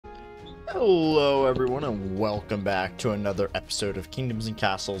Hello everyone and welcome back to another episode of Kingdoms and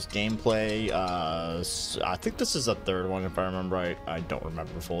Castles gameplay. I think this is the third one if I remember right. I don't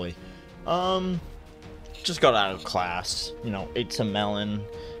remember fully. Just got out of class, ate some melon.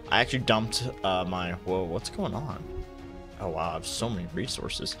 I actually dumped whoa, what's going on? Oh wow, I have so many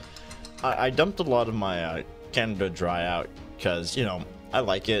resources. I dumped a lot of my Canada Dry out because, I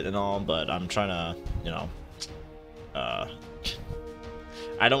like it and all, but I'm trying to,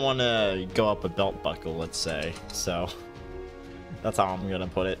 I don't want to go up a belt buckle, let's say. So that's how I'm gonna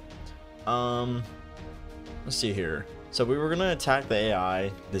put it. Let's see here. So we were gonna attack the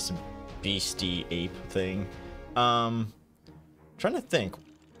AI, this beastie ape thing. Trying to think,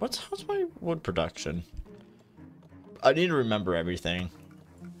 how's my wood production? I need to remember everything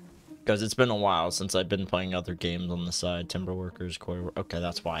because it's been a while since I've been playing other games on the side. Timber workers, quarry. Okay,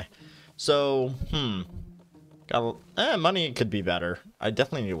 that's why. So money could be better. I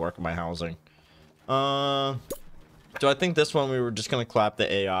definitely need to work on my housing. So I think this one we were just gonna clap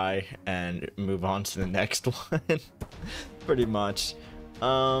the AI and move on to the next one. Pretty much.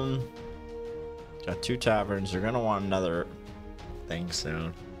 Got 2 taverns. You're gonna want another thing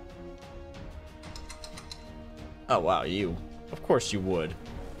soon. Oh wow, you. Of course you would.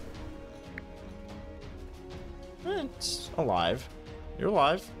 It's alive. You're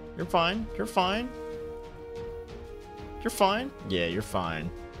alive. You're fine. You're fine. You're fine? Yeah, you're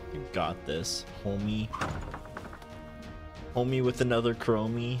fine. You got this, homie. Homie with another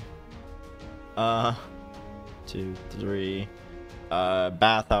chromie. 2, 3.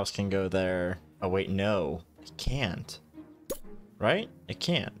 Bathhouse can go there. Oh wait, no. It can't. Right? It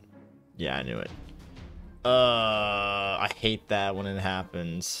can't. Yeah, I knew it. I hate that when it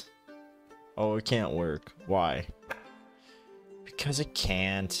happens. Oh, it can't work. Why? Because it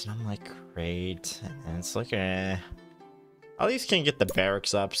can't. And I'm like, great. And it's like, eh. At least can get the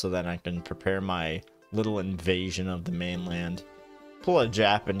barracks up so that I can prepare my little invasion of the mainland. Pull a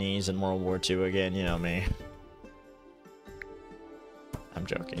Japanese in World War II again, you know me. I'm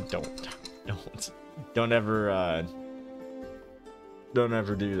joking. Don't ever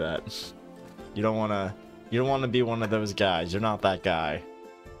do that. You don't wanna be one of those guys. You're not that guy.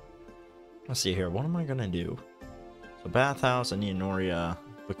 Let's see here. What am I gonna do? So bathhouse, I need Noria.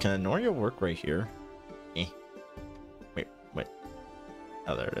 But can Noria work right here?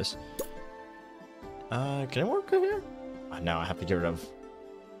 Oh, there it is. Can it work right here? Oh, no, I have to get rid of.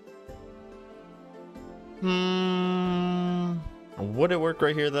 Would it work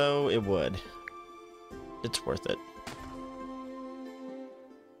right here though? It would. It's worth it.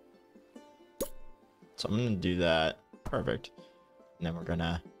 So I'm gonna do that. Perfect. And then we're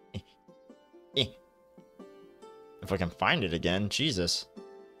gonna. If I can find it again, Jesus.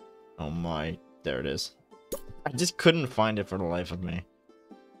 Oh my, there it is. I just couldn't find it for the life of me.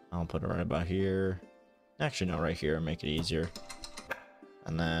 I'll put it right about here. Actually, no, right here. Make it easier.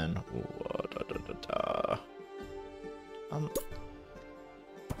 And then,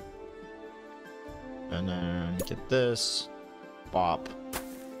 and then get this bop.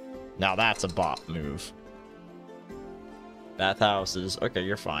 Now that's a bop move. Bathhouses. Okay,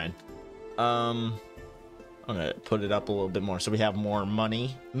 you're fine. I'm gonna put it up a little bit more so we have more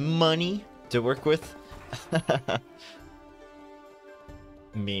money to work with.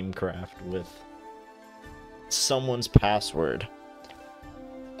 Meme craft with someone's password.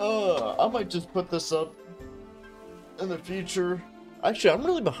 I might just put this up in the future. Actually, I'm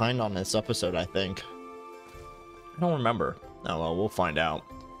really behind on this episode, I think. I don't remember. Oh well, we'll find out.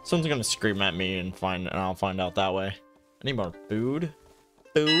 Someone's gonna scream at me and I'll find out that way. I need more food.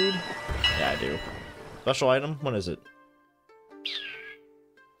 Food? Yeah, I do. Special item? What is it?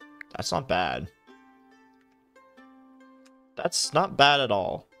 That's not bad. That's not bad at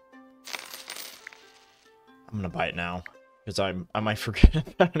all. I'm gonna buy it now because I might forget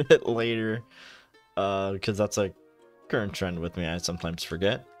about it later. Because that's a current trend with me. I sometimes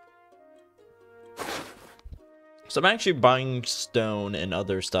forget. So I'm actually buying stone and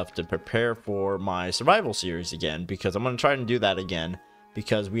other stuff to prepare for my survival series again, because I'm gonna try and do that again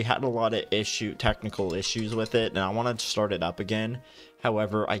because we had a lot of technical issues with it and I wanted to start it up again.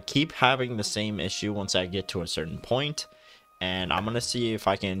 However, I keep having the same issue once I get to a certain point. And I'm going to see if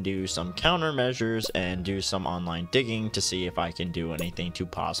I can do some countermeasures and do some online digging to see if I can do anything to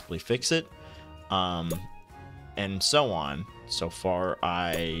possibly fix it. And so on. So far,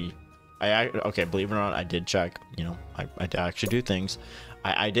 okay, believe it or not, I did check. I actually do things.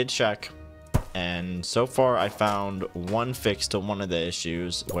 I did check. And so far, I found one fix to one of the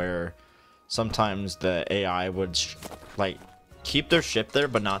issues where sometimes the AI would, keep their ship there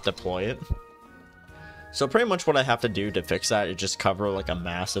but not deploy it. So pretty much what I have to do to fix that is just cover like a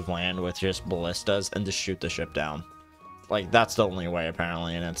massive land with just ballistas and just shoot the ship down. Like, that's the only way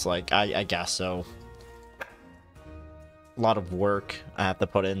apparently, and it's like, I guess so. A lot of work I have to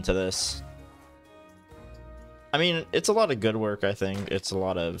put into this. I mean, it's a lot of good work, I think. It's a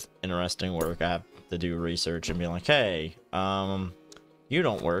lot of interesting work. I have to do research and be like, hey, you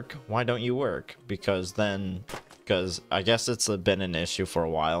don't work. Why don't you work? Because I guess it's been an issue for a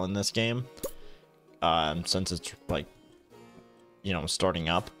while in this game. Since it's like, you know, starting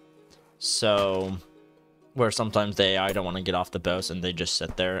up. So, where sometimes the AI don't want to get off the boats and they just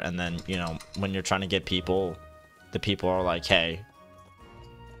sit there, and then, you know, when you're trying to get people, the people are like, hey,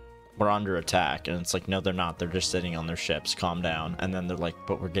 we're under attack, and it's like, no, they're not, they're just sitting on their ships, calm down. And then they're like,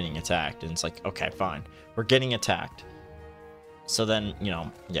 but we're getting attacked, and it's like, okay, fine, we're getting attacked. So then, you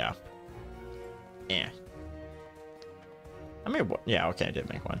know, yeah. I mean, yeah, okay, I did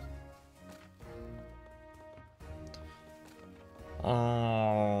make one.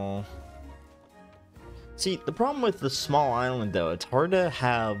 Oh. See, the problem with the small island, though, it's hard to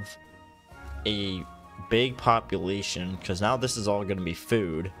have a big population, because now this is all going to be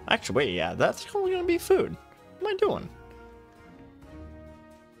food. Actually, wait, yeah, that's all going to be food. What am I doing?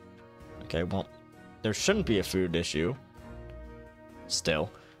 Okay, well, there shouldn't be a food issue.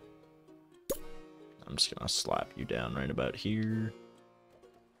 Still. I'm just going to slap you down right about here.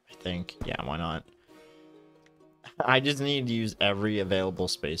 I think, yeah, why not? I just need to use every available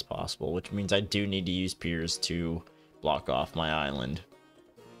space possible, which means I do need to use piers to block off my island.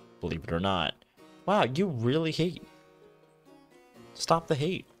 Believe it or not. Wow, you really hate. Stop the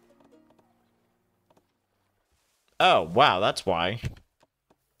hate. Oh, wow, that's why.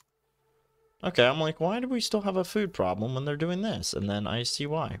 Okay, I'm like, why do we still have a food problem when they're doing this? And then I see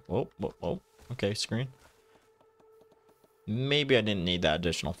why. Whoa, whoa, whoa. Okay, screen. Maybe I didn't need that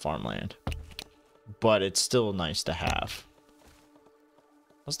additional farmland. But it's still nice to have.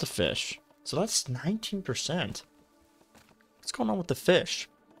 What's the fish? So that's 19%. What's going on with the fish?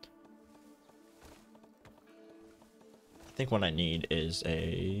 I think what I need is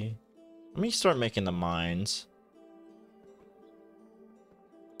a... Let me start making the mines.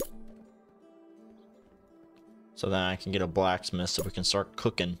 So then I can get a blacksmith so we can start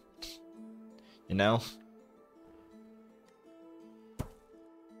cooking. You know?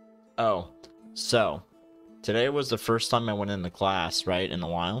 Oh. So, today was the first time I went into class, right, in a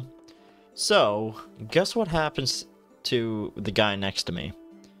while. So, guess what happens to the guy next to me?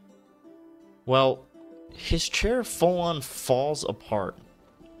 Well, his chair full-on falls apart.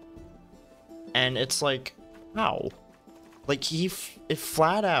 And it's like, how? Like, it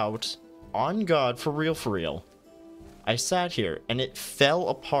flat out, on God, for real. I sat here, and it fell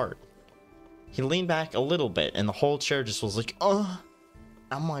apart. He leaned back a little bit, and the whole chair just was like,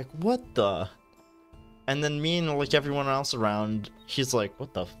 I'm like, what the... And then me and like everyone else around, he's like,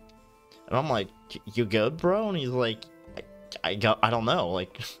 what the and I'm like, you good, bro? And he's like, I don't know,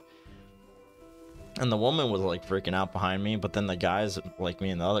 like. And the woman was like freaking out behind me, but then the guys, like me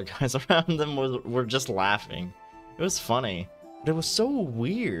and the other guys around them were just laughing. It was funny, but it was so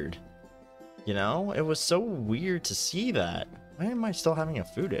weird. You know, it was so weird to see that. Why am I still having a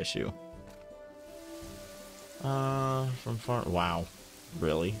food issue? From far, wow,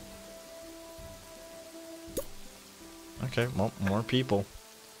 really? Okay, well, more people.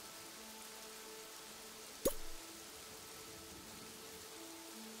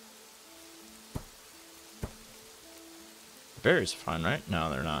 Berries are fine, right?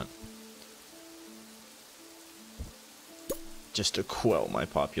 No, they're not. Just to quell my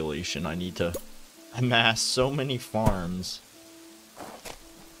population, I need to amass so many farms.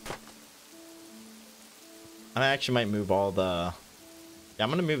 I actually might move all the... Yeah, I'm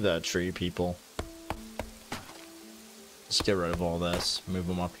gonna move the tree people. Just get rid of all this. Move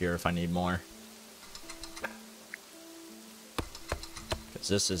them up here if I need more. Because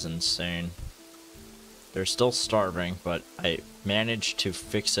this is insane. They're still starving, but I managed to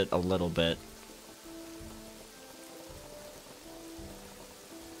fix it a little bit.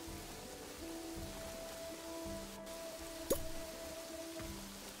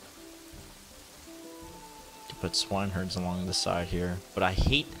 To put swine herds along the side here. But I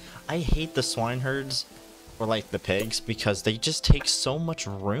hate the swine herds. Or like the pigs, because they just take so much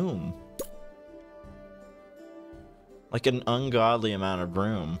room. Like an ungodly amount of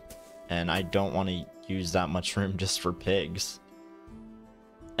room. And I don't want to use that much room just for pigs.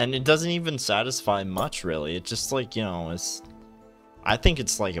 And it doesn't even satisfy much, really. It's just like, you know, it's... I think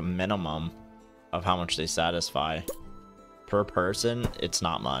it's like a minimum of how much they satisfy. Per person, it's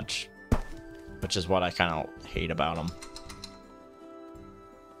not much. Which is what I kind of hate about them.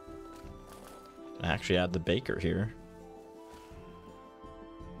 I actually add the baker here.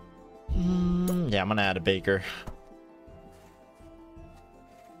 Yeah, I'm gonna add a baker.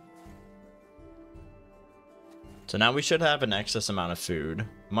 So now we should have an excess amount of food.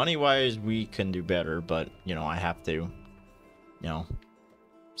 Money-wise, we can do better, but, you know, I have to, you know,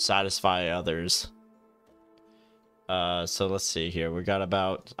 satisfy others. So let's see here. We got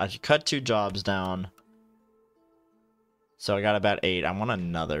about... I should cut 2 jobs down. So I got about 8. I want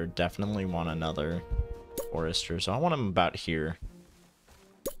another. Definitely want another forester. So I want them about here.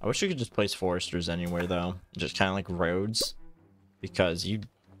 I wish you could just place foresters anywhere, though. Just kind of like roads. Because you...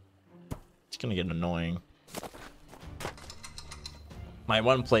 It's gonna get annoying. My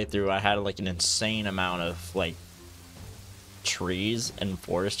one playthrough, I had like an insane amount of like trees and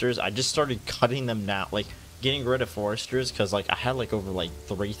foresters. I just started cutting them down, like getting rid of foresters, because like I had like over like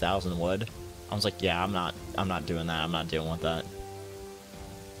 3,000 wood. I was like, yeah, I'm not doing that. I'm not dealing with that.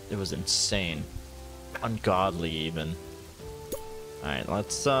 It was insane, ungodly even. All right,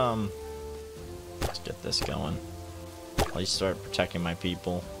 let's get this going. At least start protecting my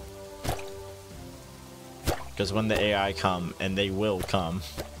people. Because when the AI come, and they will come,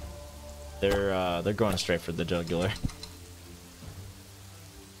 they're going straight for the jugular.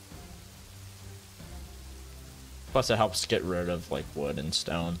 Plus, it helps get rid of like wood and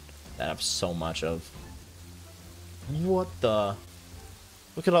stone that I have so much of. What the?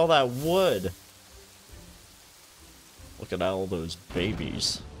 Look at all that wood. Look at all those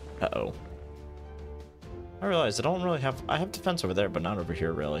babies. Uh-oh. I realize I don't really have... I have defense over there, but not over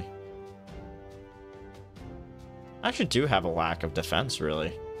here, really. I actually do have a lack of defense,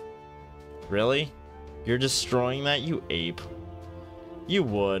 really. Really? You're destroying that, you ape. You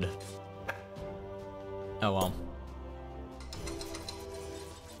would. Oh, well.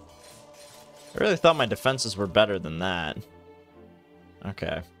 I really thought my defenses were better than that.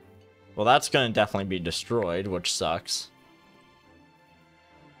 Okay. Well, that's going to definitely be destroyed, which sucks.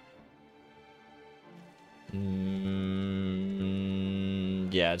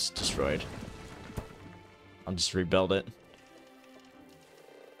 Yeah, it's destroyed. I'll just rebuild it.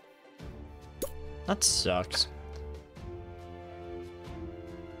 That sucks.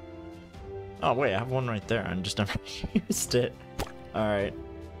 Oh, wait, I have one right there. I just never used it. Alright.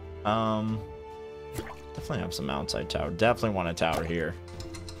 Definitely have some outside tower. Definitely want a tower here.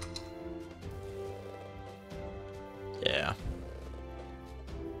 Yeah.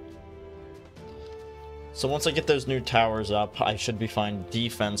 So once I get those new towers up, I should be fine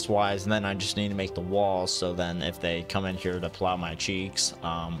defense-wise, and then I just need to make the walls, so then if they come in here to plow my cheeks,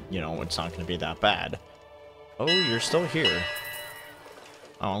 you know, it's not going to be that bad. Oh, you're still here.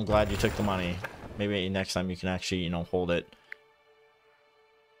 Oh, I'm glad you took the money. Maybe next time you can actually, you know, hold it.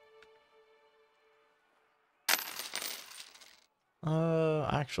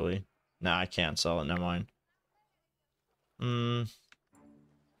 Actually, no, I can't sell it. Never mind.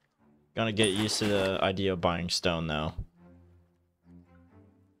 Gonna get used to the idea of buying stone, though.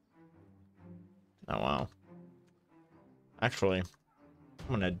 Oh, wow. Actually, I'm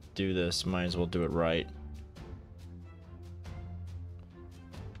gonna do this. Might as well do it right.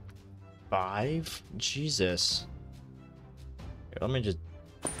 5? Jesus. Here, let me just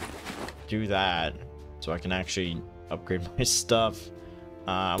do that so I can actually upgrade my stuff.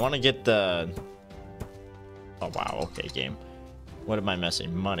 I want to get the... Oh, wow. Okay, game. What am I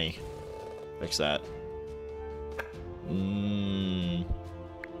missing? Money. Fix that.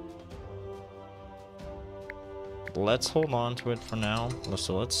 Let's hold on to it for now.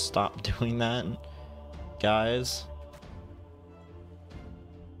 So let's stop doing that, guys.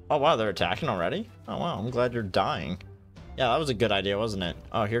 Oh, wow. They're attacking already? Oh, wow. I'm glad you're dying. Yeah, that was a good idea, wasn't it?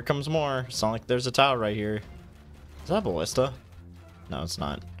 Oh, here comes more. It's not like there's a tower right here. Is that a ballista? No, it's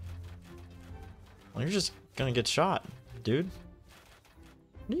not. Well, you're just gonna get shot, dude.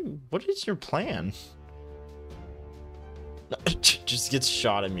 What is your plan? Just gets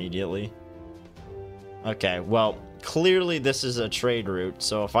shot immediately. Okay, well, clearly this is a trade route,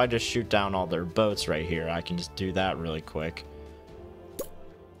 so if I just shoot down all their boats right here, I can just do that really quick.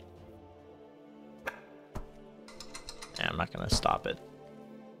 Yeah, I'm not gonna stop it.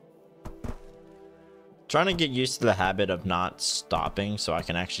 Trying to get used to the habit of not stopping so I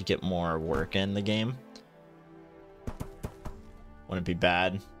can actually get more work in the game. Wouldn't be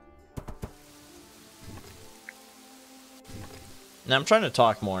bad. Now I'm trying to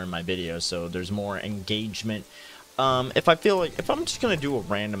talk more in my videos so there's more engagement. If I feel like, if I'm just gonna do a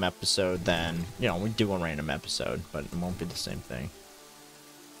random episode, then, you know, we do a random episode, but it won't be the same thing.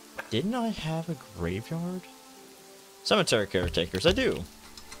 Didn't I have a graveyard? Cemetery caretakers, I do.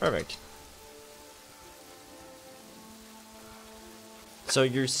 Perfect. So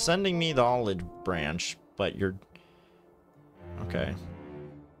you're sending me the olive branch, but you're... Okay.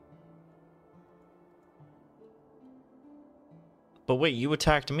 But wait, you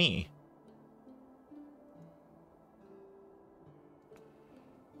attacked me.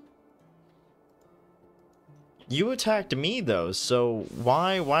 You attacked me though, so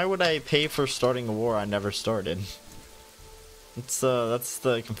why would I pay for starting a war I never started? That's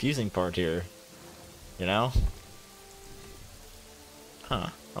the confusing part here. You know? Huh.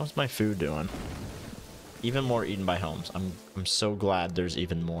 How's my food doing? Even more eaten by homes. I'm so glad there's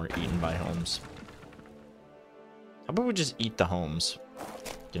even more eaten by homes. How about we just eat the homes?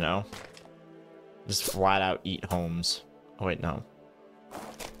 You know? Just flat out eat homes. Oh wait, no.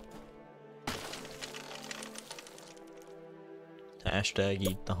 Hashtag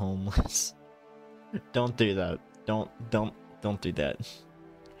eat the homeless. Don't do that. Don't do that.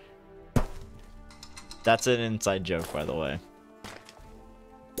 That's an inside joke, by the way.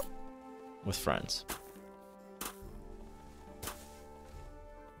 With friends.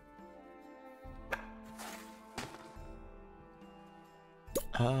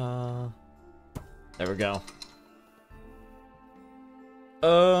 There we go.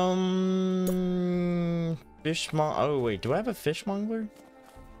 Oh wait, do I have a fishmonger?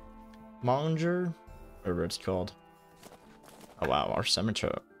 Monger? Whatever it's called. Oh wow, our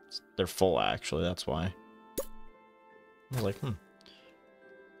cemetery, they're full actually, that's why. I was like,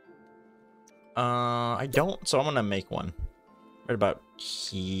 I don't, so I'm gonna make one. Right about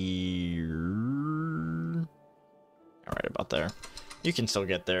here. Alright, about there. You can still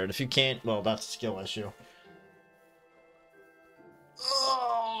get there, and if you can't, well, that's a skill issue.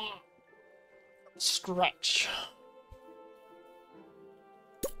 Stretch.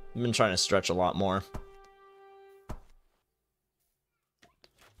 I've been trying to stretch a lot more.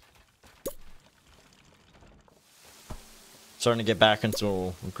 Starting to get back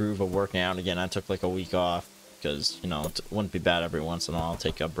into a groove of working out again. I took like a week off because, you know, it wouldn't be bad every once in a while. I'll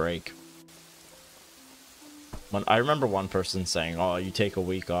take a break. When I remember one person saying, "Oh, you take a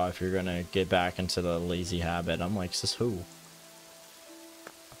week off, you're gonna get back into the lazy habit." I'm like, "Says who?"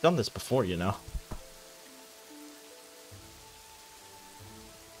 I've done this before, you know.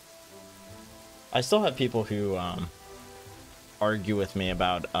 I still have people who argue with me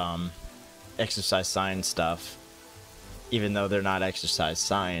about exercise science stuff, even though they're not exercise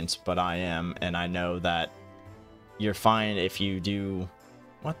science, but I am, and I know that you're fine if you do...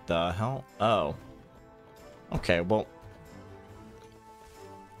 What the hell? Oh. Okay, well...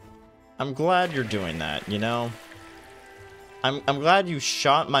 I'm glad you're doing that, you know? I'm glad you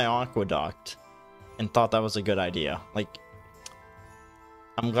shot my aqueduct and thought that was a good idea. Like,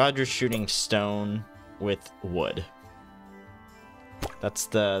 I'm glad you're shooting stone with wood. That's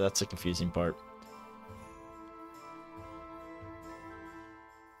the confusing part.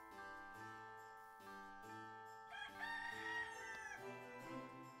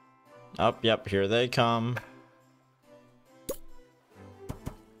 Oh, yep, here they come.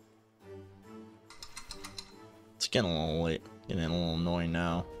 It's getting a little late, getting a little annoying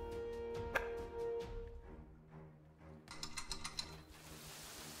now.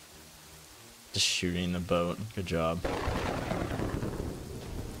 Just shooting the boat. Good job.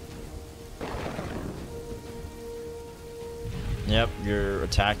 Yep, you're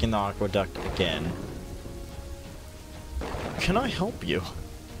attacking the aqueduct again. Can I help you?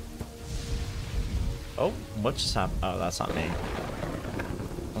 Oh, what just happened? Oh, that's not me.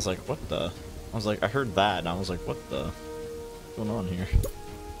 I was like, what the? I was like, I heard that, and I was like, what the? What's going on here?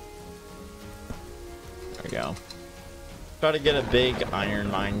 There we go. Try to get a big iron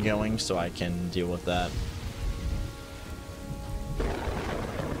mine going so I can deal with that.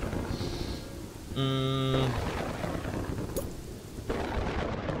 I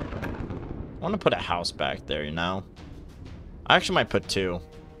want to put a house back there, you know? I actually might put two.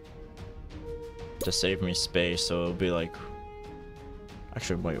 To save me space, so it'll be like...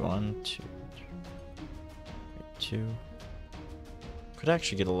 Actually, wait, 1, 2, 3, 2. Could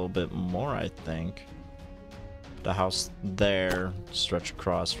actually get a little bit more, I think. Put a house there, stretch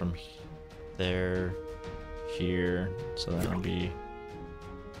across from there, here, so that'll be...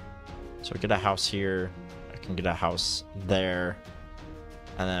 So I get a house here, I can get a house there,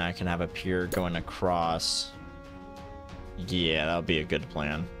 and then I can have a pier going across. Yeah, that'll be a good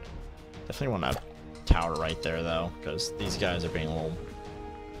plan. Definitely want a tower right there though, because these guys are being a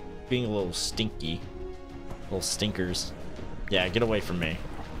little stinky, little stinkers. Yeah, get away from me.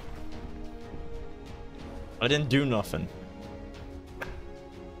 I didn't do nothing.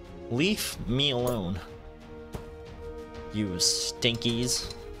 Leave me alone, you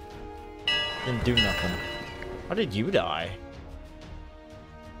stinkies. Didn't do nothing. How did you die?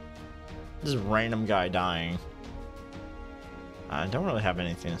 This random guy dying. I don't really have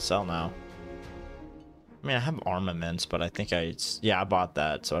anything to sell now. I mean, I have armaments, but I think yeah, I bought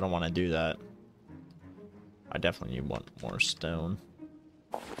that, so I don't want to do that. I definitely need one more stone.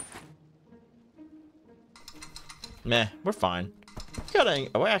 Meh, we're fine. We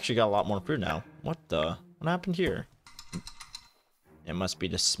actually got a lot more food now. What happened here? It must be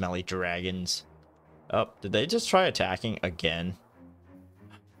the smelly dragons. Oh, did they just try attacking again?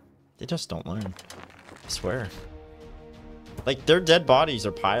 They just don't learn. I swear. Like, their dead bodies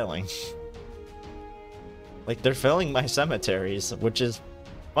are piling. Like, they're filling my cemeteries, which is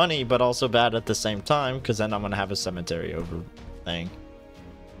funny, but also bad at the same time, because then I'm gonna have a cemetery over thing.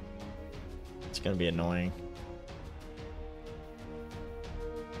 It's gonna be annoying.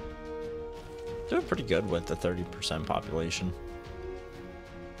 Doing pretty good with the 30% population.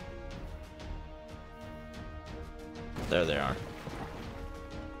 There they are.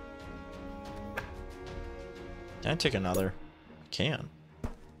 Can I take another? I can.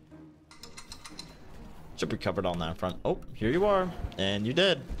 Should be covered on that front. Oh, here you are. And you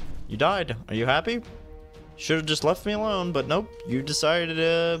did. You died. Are you happy? Should have just left me alone, but nope. You decided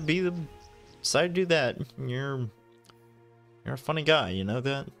to decided to do that. You're a funny guy, you know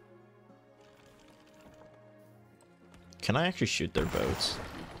that? Can I actually shoot their boats?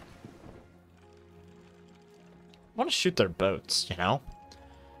 I want to shoot their boats, you know?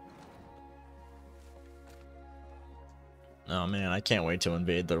 Oh man, I can't wait to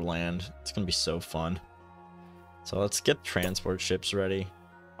invade their land. It's gonna be so fun. So let's get transport ships ready.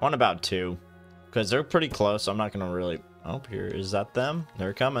 I want about 2. Because they're pretty close, so I'm not gonna really... Oh, here, is that them?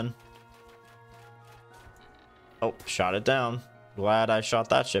 They're coming. Oh, shot it down. Glad I shot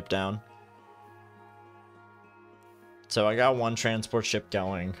that ship down. So I got 1 transport ship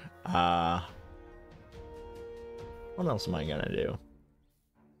going. What else am I gonna do?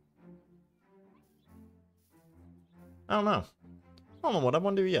 I don't know. I don't know what I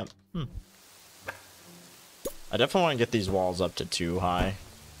want to do yet. I definitely want to get these walls up to 2 high.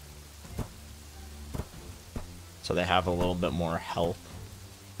 So they have a little bit more health.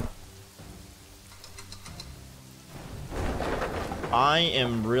 I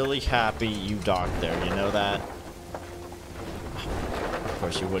am really happy you docked there, you know that? Of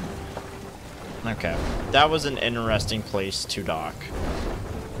course you wouldn't. Okay. That was an interesting place to dock.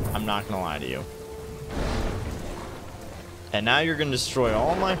 I'm not gonna lie to you. And now you're gonna destroy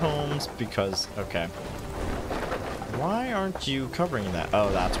all my homes because... Okay. Why aren't you covering that?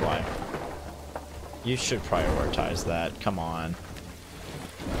 Oh, that's why. You should prioritize that. Come on.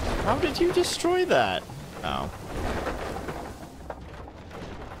 How did you destroy that? Oh.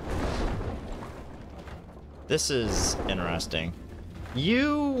 This is interesting.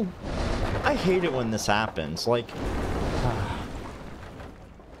 I hate it when this happens. Like...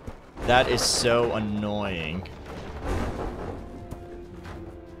 That is so annoying.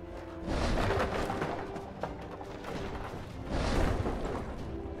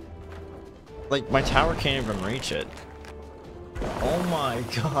 Like, my tower can't even reach it. Oh my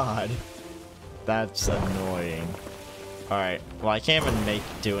god. That's annoying. Alright, well I can't even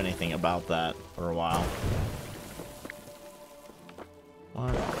do anything about that for a while.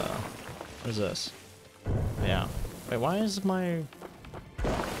 What the... What is this? Yeah. Wait, why is my...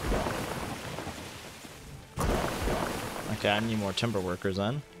 Okay, I need more timber workers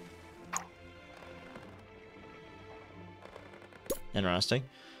then. Interesting.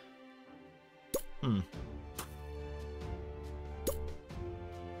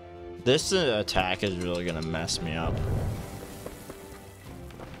 This attack is really gonna mess me up.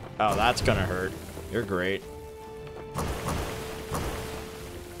 Oh, that's gonna hurt. You're great.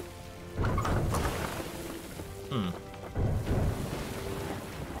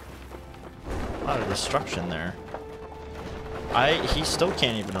 A lot of destruction there. He still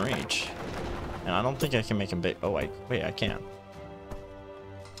can't even reach. And I don't think I can make him big. Oh, wait, I can.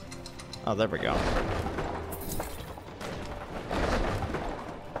 Oh, there we go.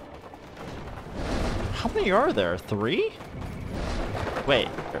 How many are there? 3? Wait,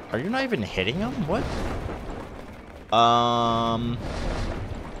 are you not even hitting them? What?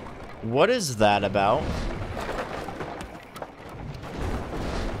 What is that about?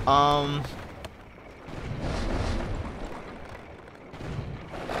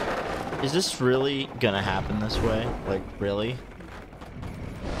 Is this really gonna happen this way? Like, really?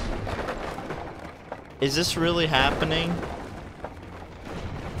 Is this really happening?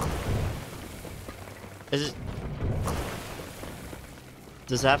 Is it...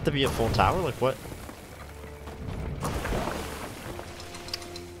 Does it have to be a full tower? Like, what?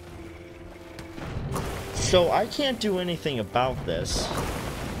 So, I can't do anything about this.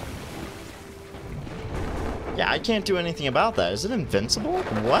 Yeah, I can't do anything about that. Is it invincible?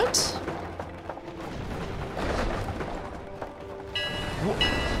 What?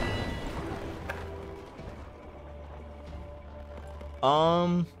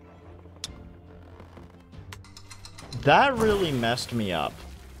 That really messed me up.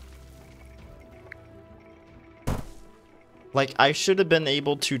 Like, I should have been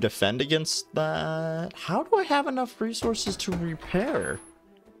able to defend against that. How do I have enough resources to repair?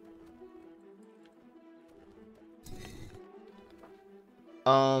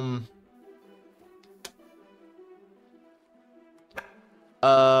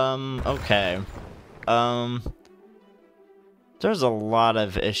 Okay. There's a lot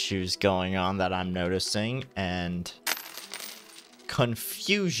of issues going on that I'm noticing, and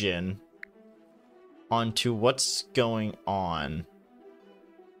confusion onto what's going on.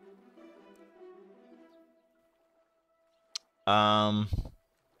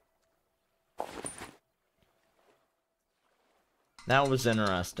 That was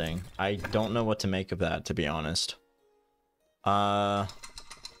interesting. I don't know what to make of that, to be honest. I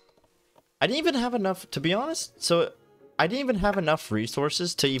didn't even have enough, to be honest, so I didn't even have enough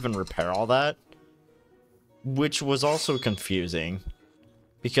resources to even repair all that, which was also confusing,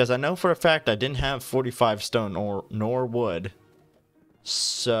 because I know for a fact I didn't have 45 stone nor wood,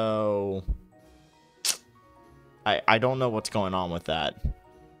 so I don't know what's going on with that,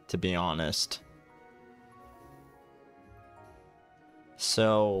 to be honest.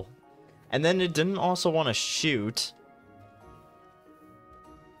 So, and then it didn't also want to shoot,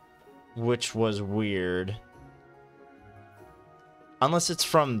 which was weird. Unless it's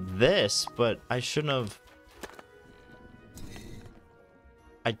from this, but I shouldn't have...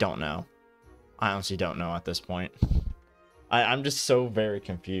 I don't know. I honestly don't know at this point. I'm just so very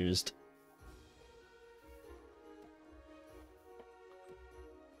confused.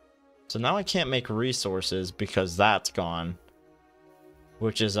 So now I can't make resources because that's gone.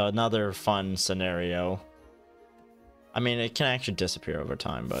 Which is another fun scenario. I mean, it can actually disappear over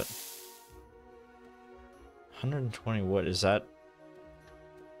time, but... 120 wood, is that...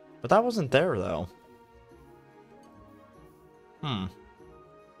 But that wasn't there, though.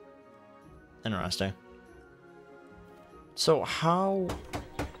 Interesting. So how...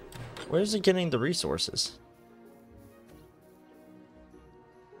 Where's it getting the resources?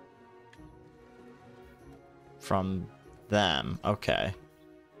 From them. Okay.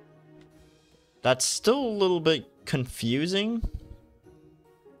 That's still a little bit confusing.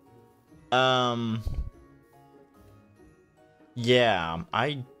 Yeah,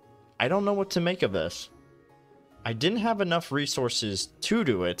 I don't know what to make of this. I didn't have enough resources to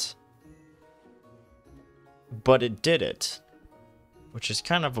do it, but it did it, which is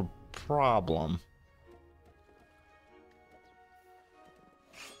kind of a problem.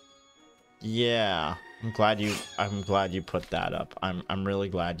 Yeah, I'm glad you put that up. I'm really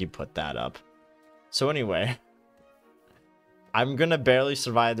glad you put that up. So anyway, I'm gonna barely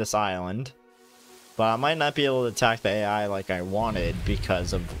survive this island, but I might not be able to attack the AI like I wanted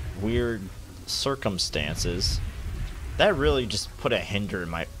because of weird circumstances. That really just put a hinder in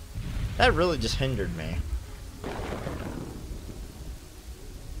my... That really just hindered me.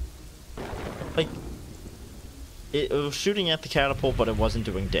 Like, it was shooting at the catapult, but it wasn't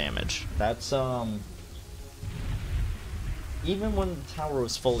doing damage. That's, even when the tower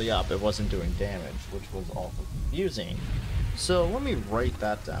was fully up, it wasn't doing damage, which was awful confusing. So, let me write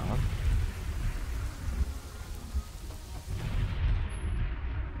that down.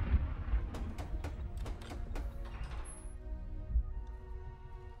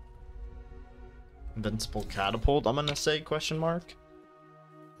 Invincible catapult, I'm gonna say, question mark.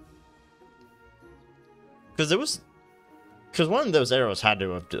 Because one of those arrows had to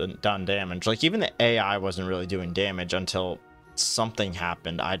have done damage. Like, even the AI wasn't really doing damage until something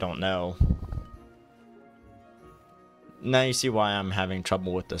happened. I don't know. Now you see why I'm having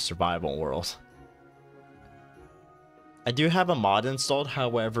trouble with the survival world. I do have a mod installed,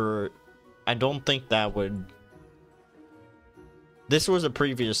 however, I don't think that would... This was a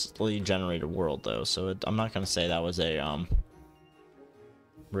previously generated world, though, so I'm not going to say that was a,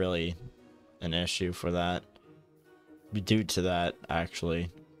 really an issue for that. Due to that,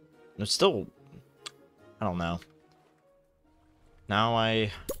 actually. It's still... I don't know. Now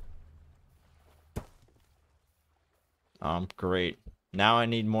great. Now I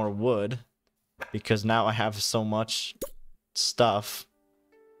need more wood, because now I have so much stuff.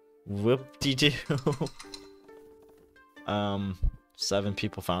 Whoop-de-doo. 7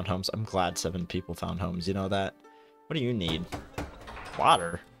 people found homes. I'm glad 7 people found homes. You know that? What do you need?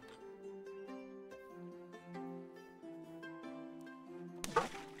 Water.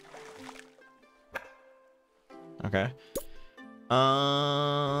 Okay.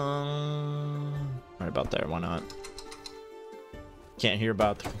 Right about there. Why not? Can't hear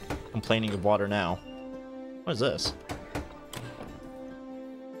about the complaining of water now. What is this?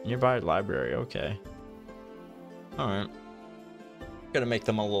 Nearby library. Okay. All right. Gonna make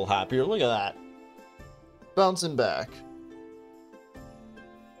them a little happier. Look at that. Bouncing back.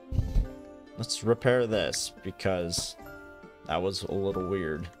 Let's repair this because that was a little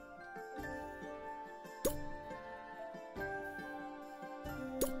weird.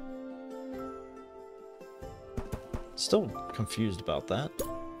 Still confused about that.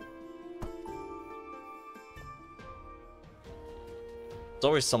 It's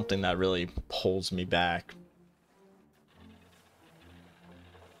always something that really pulls me back.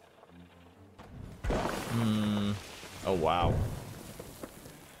 Oh, wow.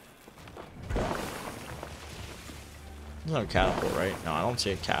 There's no catapult, right? No, I don't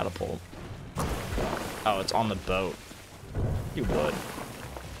see a catapult. Oh, it's on the boat. You would.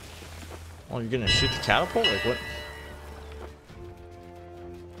 Well, you're gonna shoot the catapult? Like, what?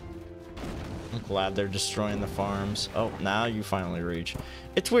 I'm glad they're destroying the farms. Oh, now you finally reach.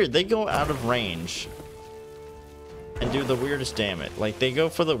 It's weird. They go out of range and do the weirdest damage. Like, they go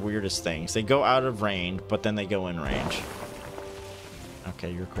for the weirdest things. They go out of range, but then they go in range.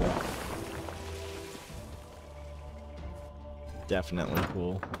 Okay, you're cool. Definitely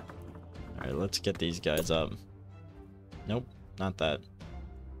cool. Alright, let's get these guys up. Nope, not that.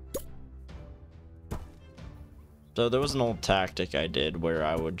 So there was an old tactic I did where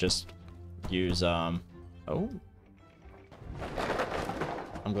I would just use, oh.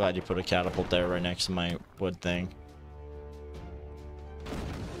 I'm glad you put a catapult there right next to my wood thing.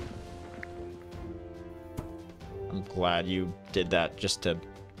 I'm glad you did that just to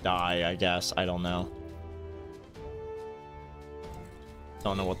die, I guess. I don't know.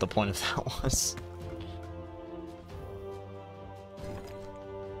 Don't know what the point of that was.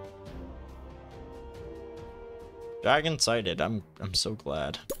 Dragon sighted. I'm so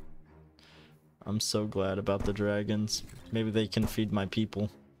glad. I'm so glad about the dragons. Maybe they can feed my people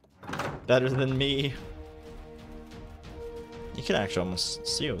better than me. You can actually almost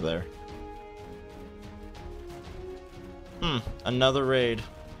see over there. Another raid.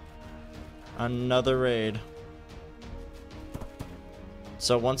 Another raid.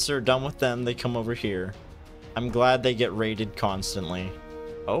 So once they're done with them, they come over here. I'm glad they get raided constantly.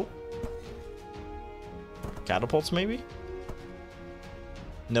 Oh. Catapults, maybe?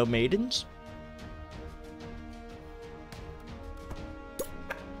 No maidens?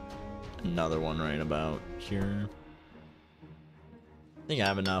 Another one right about here. I think I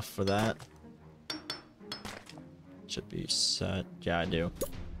have enough for that. Should be set. Yeah, I do.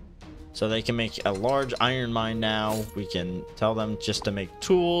 So they can make a large iron mine now. We can tell them just to make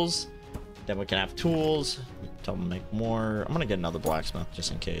tools. Then we can have tools. Tell them to make more. I'm gonna get another blacksmith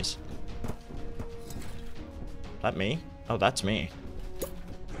just in case. That me? Oh, that's me.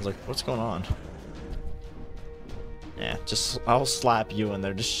 I was like, what's going on? Yeah, just I'll slap you in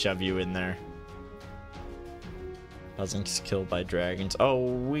there. Just shove you in there. Peasants killed by dragons.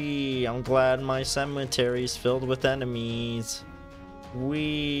 Oh, I'm glad my cemetery's filled with enemies.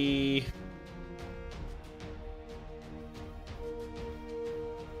 Oh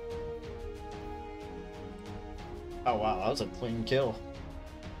wow, that was a clean kill.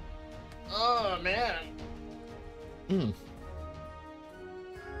 Oh man.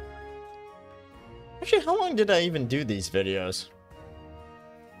 Actually, how long did I even do these videos?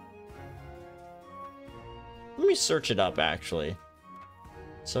 Let me search it up actually.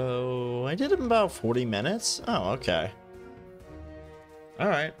 So I did them about 40 minutes. Oh, okay.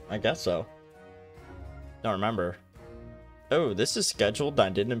 Alright, I guess so. Don't remember. Oh, this is scheduled. I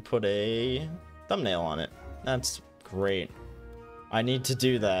didn't put a thumbnail on it. That's great. I need to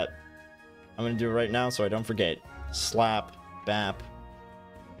do that. I'm gonna do it right now so I don't forget. Slap, bap.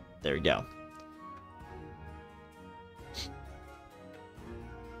 There we go.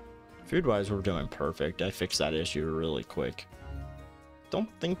 Food-wise, we're doing perfect. I fixed that issue really quick. Don't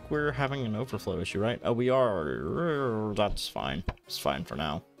think we're having an overflow issue, right? Oh, we are. That's fine. It's fine for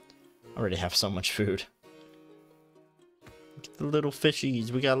now. I already have so much food. Look at the little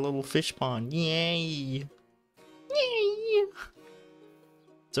fishies. We got a little fish pond. Yay! Yay!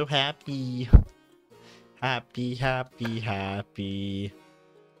 So happy. Happy, happy, happy.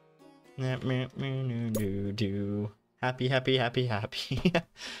 Happy, happy, happy, happy.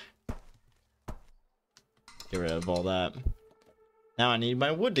 Get rid of all that. Now I need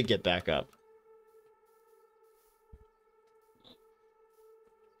my wood to get back up.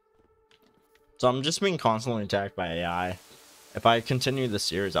 So I'm just being constantly attacked by AI. If I continue the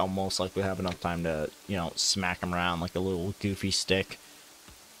series, I'll most likely have enough time to, you know, smack him around like a little goofy stick.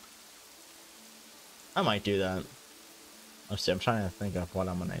 I might do that. Let's see, I'm trying to think of what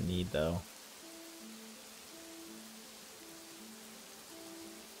I'm gonna need though.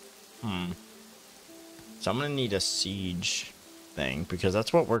 So I'm gonna need a siege thing because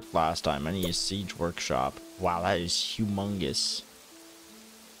that's what worked last time. I need a siege workshop. Wow, that is humongous.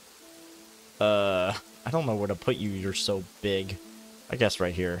 I don't know where to put you. You're so big. I guess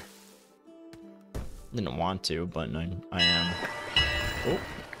right here. Didn't want to, but I am. Oh.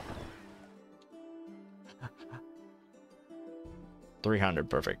 300,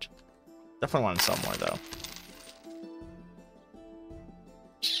 perfect. Definitely want to sell more though.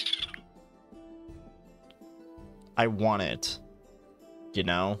 I want it, you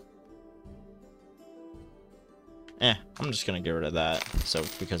know? I'm just gonna get rid of that. So,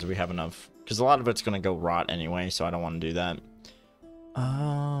 because we have enough, because a lot of it's gonna go rot anyway, so I don't want to do that.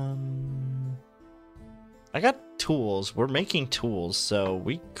 I got tools. We're making tools, so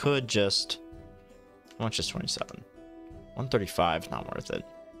we could just, how much is 27? 135, not worth it.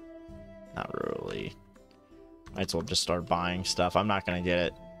 Not really. Might as well just start buying stuff. I'm not gonna get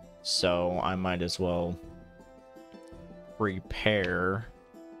it, so I might as well prepare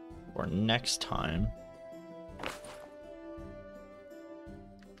for next time.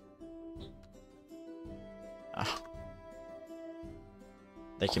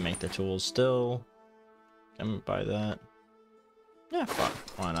 They can make the tools still. Can we buy that? Yeah, fuck.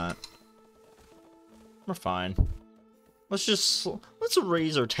 Why not? We're fine. Let's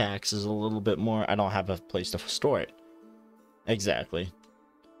raise our taxes a little bit more. I don't have a place to store it. Exactly.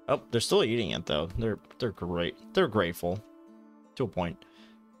 Oh, they're still eating it though. They're great. They're grateful. To a point.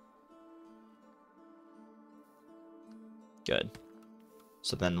 Good.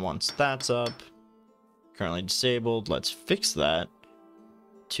 So then once that's up, currently disabled, let's fix that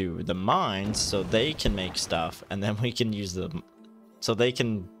to the mines so they can make stuff, and then we can use them so they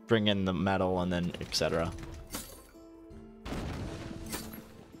can bring in the metal and then etc.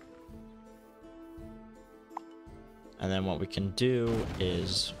 And then what we can do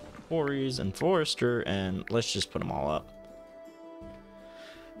is quarries and forester, and let's just put them all up.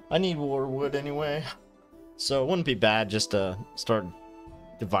 I need war wood anyway, so it wouldn't be bad just to start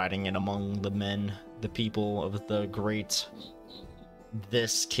dividing it among the men, the people of the great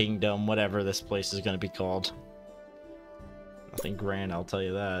this kingdom, whatever this place is going to be called. Nothing grand, I'll tell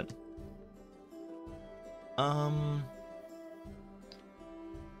you that. I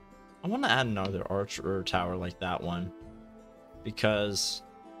want to add another archer tower like that one, because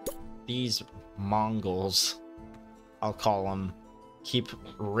these Mongols, I'll call them, keep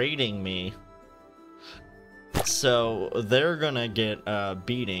raiding me, so they're gonna get a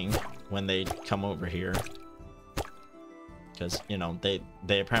beating when they come over here, because, you know, they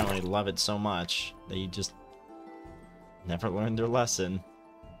apparently love it so much they just never learned their lesson.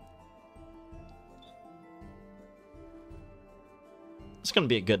 It's gonna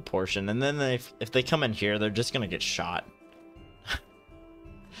be a good portion, and then if they come in here, they're just gonna get shot.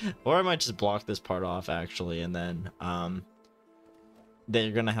 Or I might just block this part off actually, and then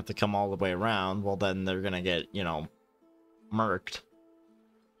they're gonna have to come all the way around. Well, then they're gonna get, you know, murked.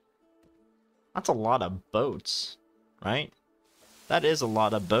 That's a lot of boats, right? That is a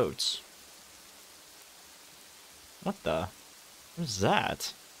lot of boats. What the? What is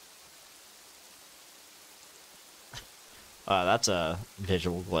that? That's a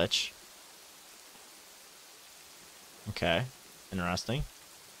visual glitch. Okay, interesting.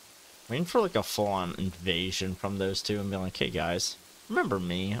 Waiting for like a full-on invasion from those two and be like, hey guys, remember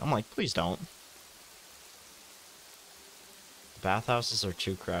me? I'm like, please don't. The bathhouses are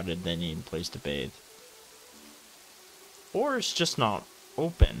too crowded, they need a place to bathe. Or it's just not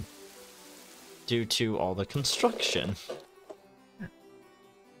open due to all the construction.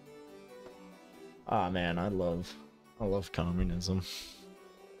 Ah man, I love communism.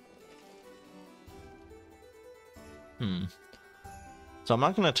 So I'm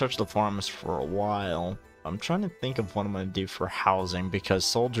not going to touch the farms for a while. I'm trying to think of what I'm going to do for housing, because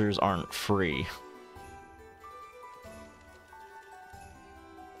soldiers aren't free.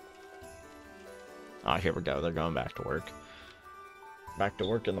 Oh, here we go. They're going back to work. Back to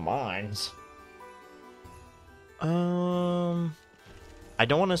work in the mines. I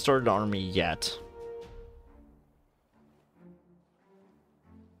don't want to start an army yet.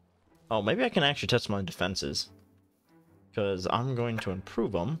 Oh, maybe I can actually test my defenses, because I'm going to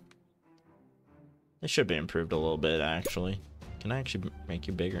improve them. They should be improved a little bit, actually. Can I actually make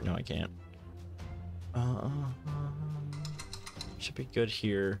you bigger? No, I can't. Should be good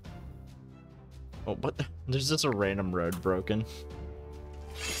here. Oh, what? There's just a random road broken.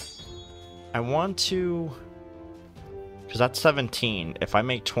 I want to... Because that's 17. If I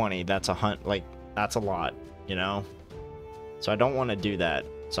make 20, that's a hunt. Like, that's a lot, you know? So I don't want to do that.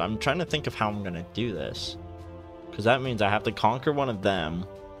 So I'm trying to think of how I'm going to do this. Because that means I have to conquer one of them.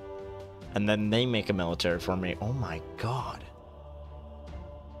 And then they make a military for me. Oh my god.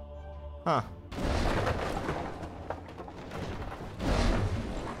 Huh.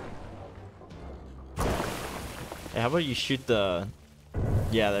 Hey, how about you shoot the...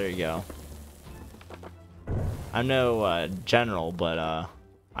 Yeah, there you go. I'm no general, but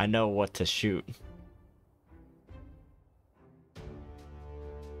I know what to shoot.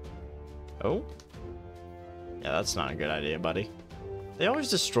 Oh? Yeah, that's not a good idea, buddy. They always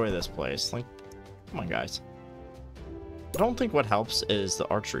destroy this place. Like, come on, guys. I don't think what helps is the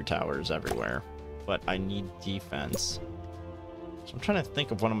archery towers everywhere, but I need defense. So I'm trying to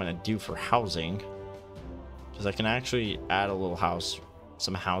think of what I'm going to do for housing. Because I can actually add a little house,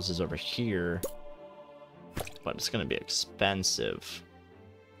 some houses over here. But it's going to be expensive.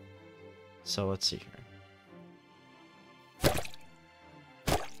 So let's see here.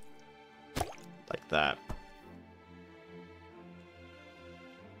 Like that.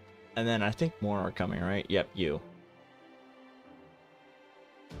 And then I think more are coming, right? Yep, you.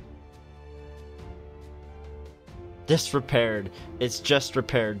 Disrepaired. It's just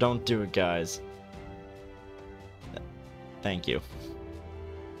repaired. Don't do it, guys. Thank you.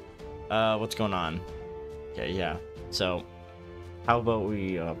 What's going on? Okay, yeah. So, how about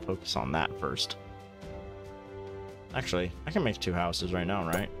we focus on that first? Actually, I can make 2 houses right now,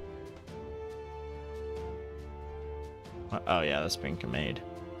 right? Oh yeah, that's being made.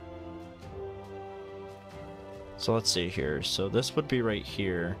 So let's see here. So this would be right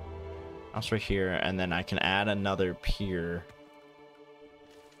here. House right here, and then I can add another pier.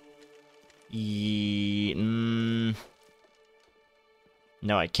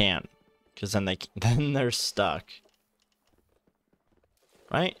 No, I can't, because then they're stuck.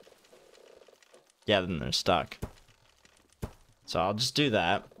 Right? Yeah, then they're stuck. So I'll just do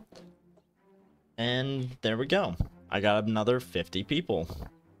that. And there we go. I got another 50 people.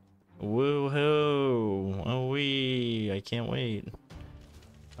 Woohoo! Oh wee! I can't wait.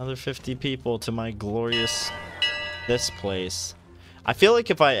 Another 50 people to my glorious this place. I feel like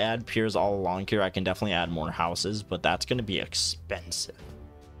if I add piers all along here, I can definitely add more houses, but that's going to be expensive.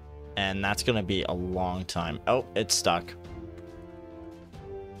 And that's going to be a long time. Oh, it's stuck.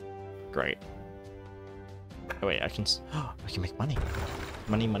 Great. Oh, wait, I can make money.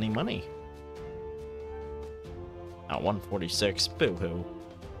 Money, money, money. At 146. Boo-hoo.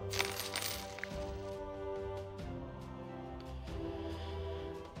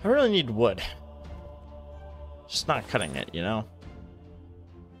 I really need wood. Just not cutting it, you know?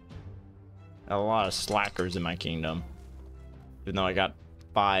 Got a lot of slackers in my kingdom. Even though I got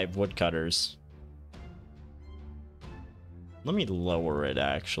 5 woodcutters. Let me lower it,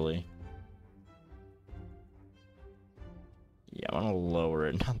 actually. Yeah, I want to lower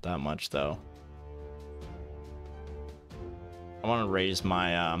it. Not that much, though. I want to raise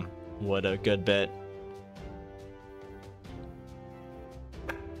my wood a good bit.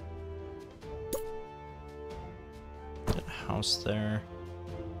 Get a house there.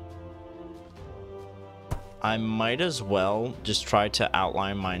 I might as well just try to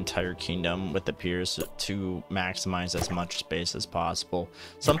outline my entire kingdom with the piers to maximize as much space as possible.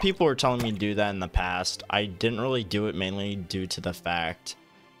 Some people were telling me to do that in the past. I didn't really do it mainly due to the fact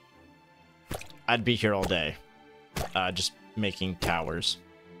I'd be here all day, just making towers.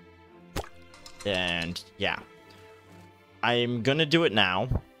 And yeah, I'm gonna do it now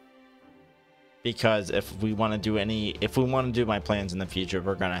because if we want to do my plans in the future,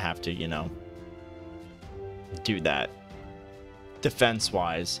 we're gonna have to, you know, do that defense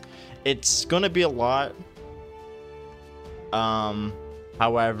wise. It's gonna be a lot,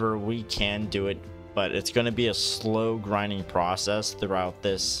 however we can do it, but it's gonna be a slow grinding process throughout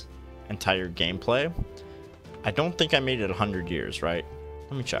this entire gameplay. I don't think I made it 100 years, right?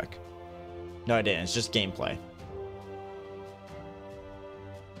 Let me check. No, I didn't. It's just gameplay.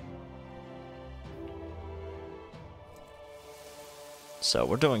 So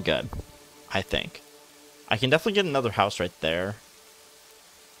we're doing good, I think. I can definitely get another house right there.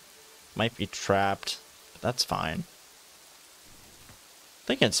 Might be trapped, but that's fine. I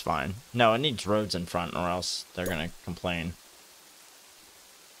think it's fine. No, it needs roads in front or else they're gonna complain.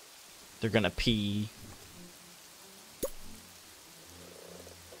 They're gonna pee.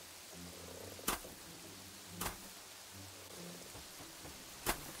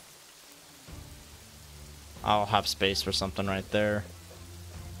 I'll have space for something right there.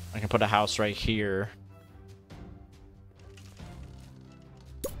 I can put a house right here.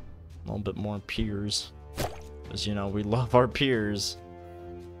 A little bit more piers. Because, you know, we love our piers.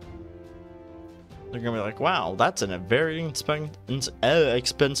 They're gonna be like, wow, that's a very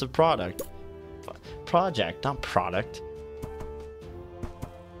expensive product. Project, not product.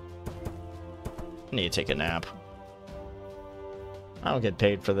 I need to take a nap. I don't get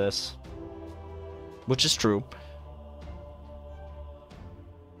paid for this. Which is true.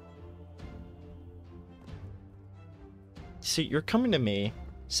 See, you're coming to me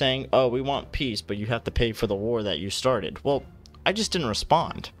saying, oh, we want peace, but you have to pay for the war that you started. Well, I just didn't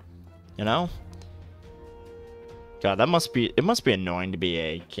respond. You know? God, it must be annoying to be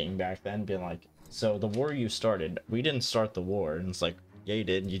a king back then, being like, so the war you started, we didn't start the war. And it's like, yeah, you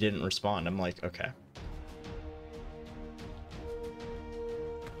did. You didn't respond. I'm like, okay.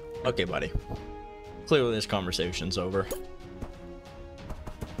 Okay, buddy. Clearly this conversation's over.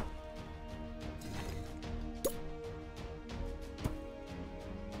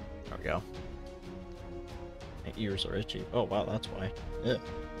 There we go. My ears are itchy. Oh, wow, that's why. Yeah.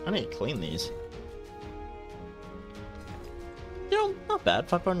 I need to clean these. You know, not bad.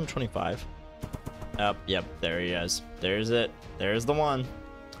 525. Yep, there he is. There's it. There's the one.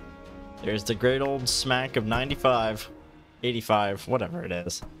 There's the great old smack of 95. 85, whatever it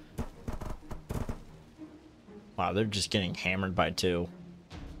is. Wow, they're just getting hammered by 2.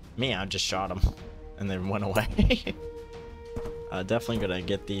 Me, I just shot them. And they went away. Definitely gonna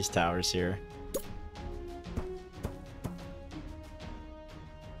get these towers here.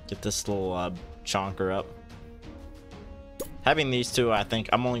 Get this little chonker up. Having these two, I think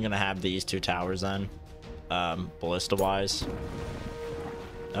I'm only gonna have these 2 towers then. Ballista wise.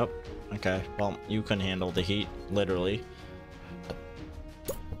 Oh, okay. Well, you can handle the heat, literally.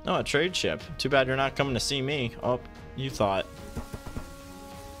 Oh, a trade ship. Too bad you're not coming to see me. Oh, you thought.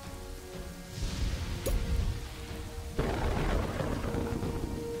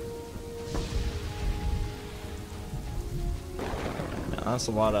 Yeah, that's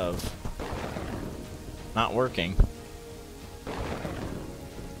a lot of not working.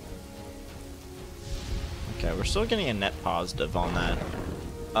 Okay, we're still getting a net positive on that.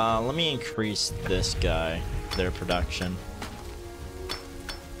 Let me increase this guy, their production.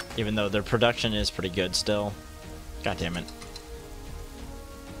 Even though their production is pretty good still. God damn it.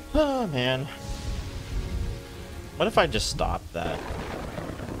 Oh, man. What if I just stop that?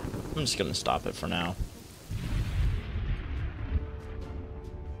 I'm just gonna stop it for now.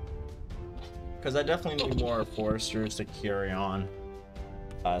 Because I definitely need more foresters to carry on.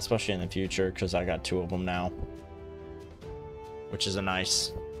 Especially in the future, because I got 2 of them now. Which is a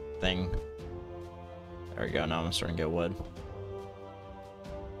nice thing. There we go, now I'm starting to get wood.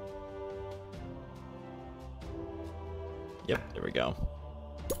 Yep, there we go.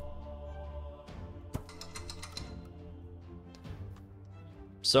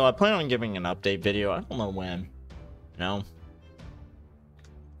 So I plan on giving an update video. I don't know when, you know,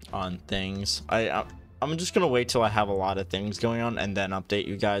 on things. I'm just gonna wait till I have a lot of things going on and then update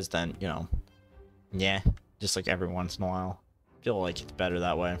you guys. Then, you know, yeah, just like every once in a while. Feel like it's better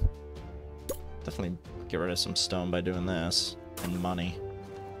that way. Definitely get rid of some stone by doing this and money.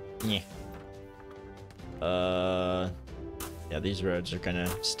 Yeah. Yeah, these roads are gonna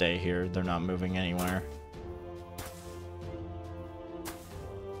stay here. They're not moving anywhere.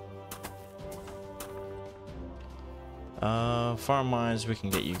 Farm-wise, we can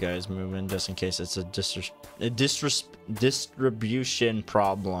get you guys moving just in case it's a distribution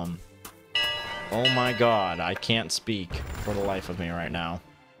problem. Oh my god, I can't speak for the life of me right now.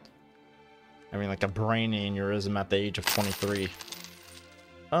 I mean, like a brain aneurysm at the age of 23.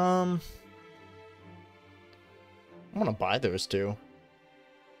 I want to buy those 2.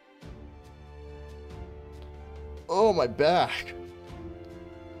 Oh, my back.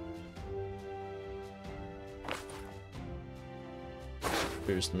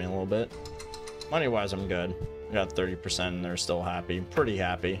 Boost me a little bit. Money-wise, I'm good. I got 30% and they're still happy. Pretty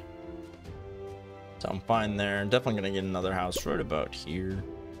happy. So I'm fine there. Definitely gonna get another house right about here.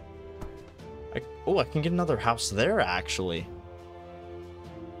 Oh, I can get another house there, actually.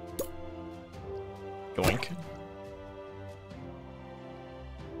 Doink.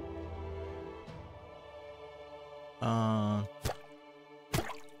 I'm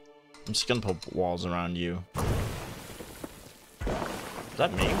just gonna put walls around you. Is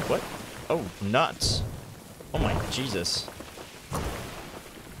that me? What? Oh, nuts. Oh my Jesus.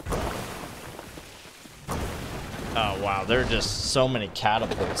 Oh wow, there are just so many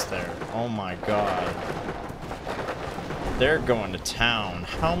catapults there. Oh my god. They're going to town.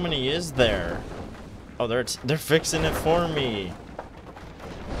 How many is there? Oh, they're fixing it for me.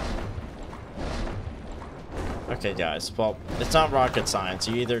 Okay, guys. Well, it's not rocket science.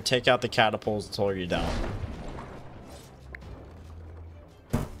 You either take out the catapults or you don't.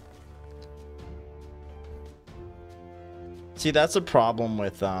 See, that's a problem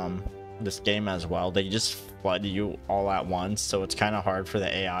with this game as well. They just flood you all at once, so it's kind of hard for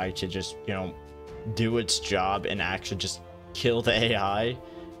the AI to just, you know, do its job and actually just kill the AI,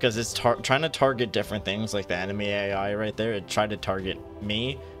 because it's trying to target different things. Like the enemy AI right there, it tried to target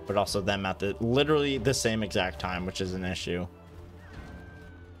me, but also them at the literally the same exact time, which is an issue.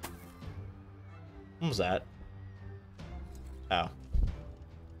 What was that? Oh.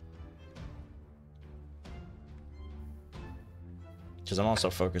 Because I'm also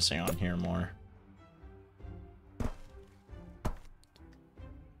focusing on here more.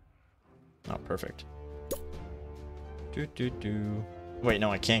 Oh, perfect. Wait,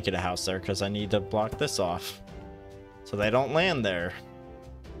 no, I can't get a house there because I need to block this off so they don't land there.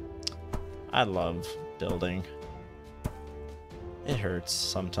 I love building. It hurts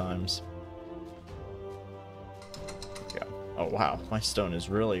sometimes. Yeah. Oh, wow. My stone is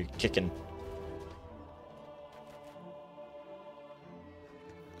really kicking.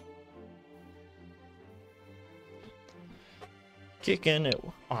 Kicking it.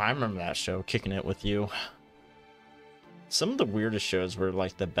 Oh, I remember that show, Kicking It With You. Some of the weirdest shows were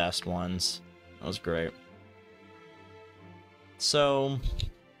like the best ones. That was great. So,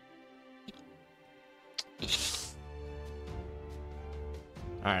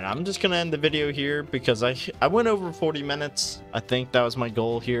 alright, I'm just gonna end the video here because I went over 40 minutes. I think that was my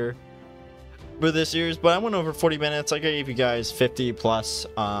goal here for this series, but I went over 40 minutes. I gave you guys 50 plus.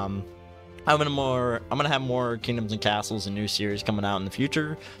 I'm gonna have more Kingdoms and Castles and new series coming out in the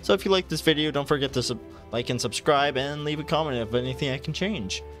future. So if you like this video, don't forget to like and subscribe and leave a comment if anything I can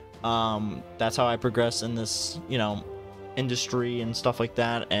change. That's how I progress in this, you know, industry and stuff like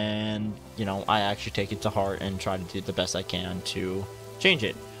that. And, you know, I actually take it to heart and try to do the best I can to change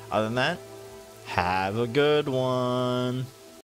it. Other than that, have a good one.